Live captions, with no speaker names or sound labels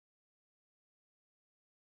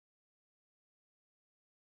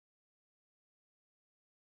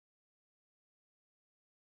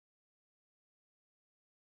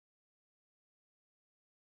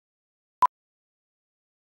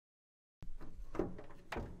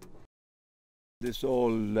This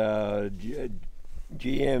old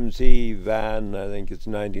GMC van, I think it's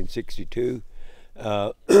 1962.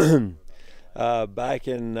 Back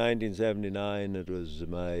in 1979, it was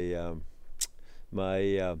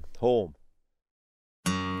my home.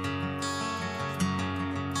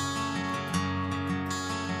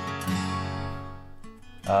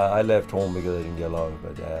 I left home because I didn't get along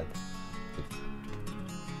with my dad,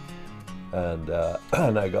 and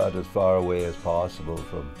I got as far away as possible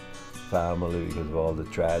from family because of all the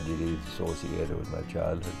tragedies associated with my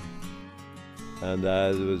childhood. And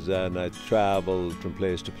I traveled from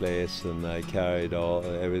place to place, and I carried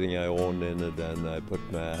everything I owned in it, and I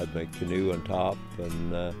had my canoe on top.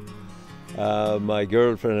 And my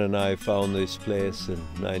girlfriend and I found this place in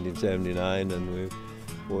 1979, and we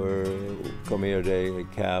were come here to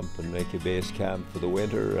camp and make a base camp for the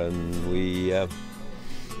winter, and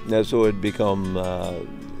so it become.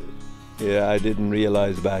 Yeah, I didn't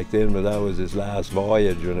realize back then, but that was his last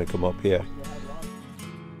voyage when I come up here.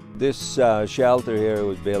 This shelter here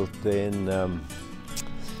was built in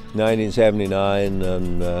 1979,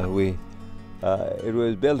 and it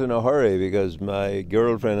was built in a hurry because my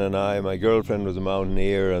girlfriend was a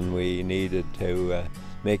mountaineer, and we needed to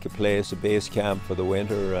make a base camp for the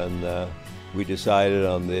winter, and we decided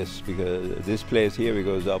on this because this place here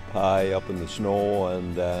goes up high, up in the snow,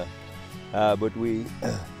 and but we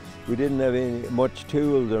didn't have much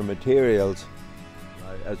tools or materials.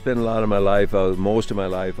 I spent a lot of my life most of my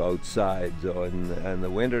life outside. So in the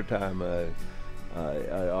winter time, I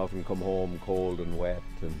often come home cold and wet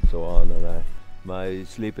and so on. And my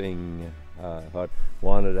sleeping hut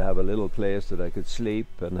wanted to have a little place that I could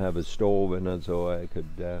sleep and have a stove in it, so I could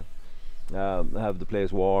have the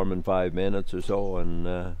place warm in 5 minutes or so,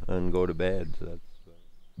 and go to bed. So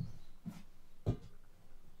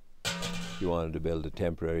you wanted to build a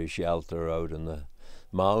temporary shelter out in the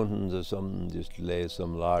mountains or something, just lay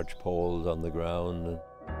some large poles on the ground.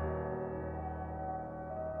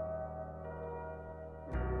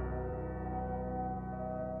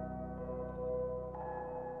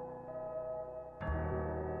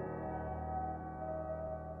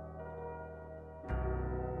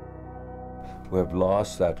 We've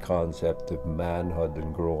lost that concept of manhood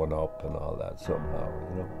and growing up and all that somehow,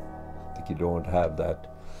 you know. I think you don't have that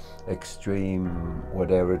extreme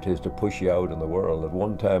whatever it is to push you out in the world. At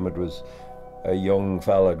one time it was a young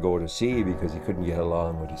fella'd go to sea because he couldn't get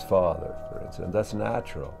along with his father, for instance. And that's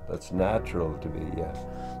natural. That's natural to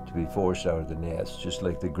be forced out of the nest, just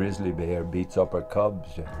like the grizzly bear beats up her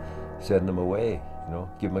cubs, send them away, you know,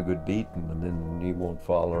 give them a good beating, and then he won't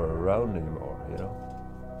follow her around anymore, you know.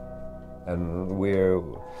 And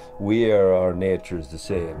our nature is the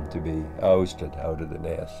same, to be ousted out of the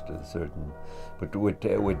nest at a certain. But with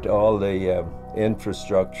all the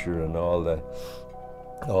infrastructure and all the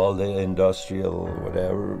industrial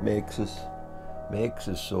whatever makes us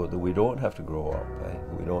so that we don't have to grow up.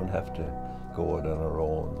 We don't have to go it on our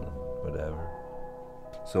own, whatever.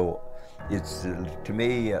 So it's to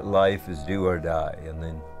me, life is do or die,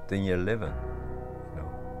 and then you're living.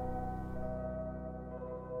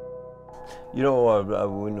 You know,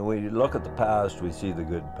 when we look at the past, we see the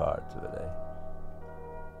good parts of it,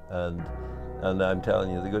 and I'm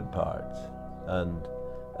telling you the good parts. And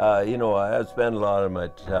you know, I have spent a lot of my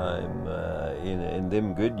time in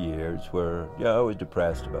them good years where, yeah, I was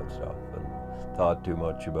depressed about stuff and thought too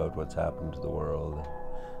much about what's happened to the world and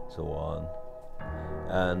so on,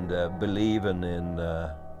 and believing in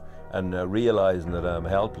and realizing that I'm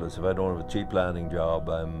helpless. If I don't have a tree planting job,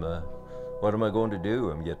 what am I going to do?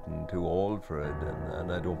 I'm getting too old for it,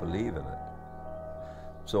 and I don't believe in it.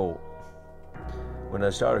 So when I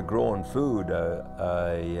started growing food,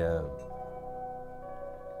 I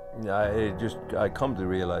come to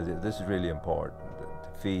realize that this is really important to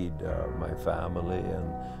feed my family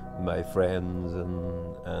and my friends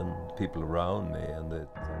and people around me, and that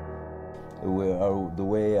the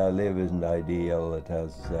way I live isn't ideal. It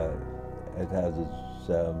has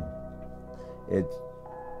its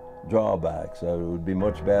drawbacks. It would be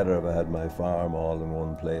much better if I had my farm all in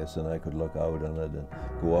one place and I could look out on it and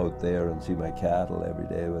go out there and see my cattle every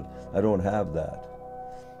day, but I don't have that.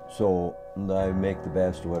 So I make the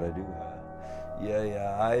best of what I do have.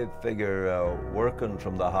 Yeah, I figure working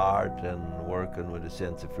from the heart and working with a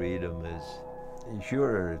sense of freedom is,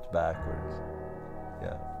 sure, it's backwards.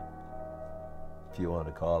 Yeah, if you want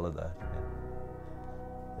to call it that. Yeah.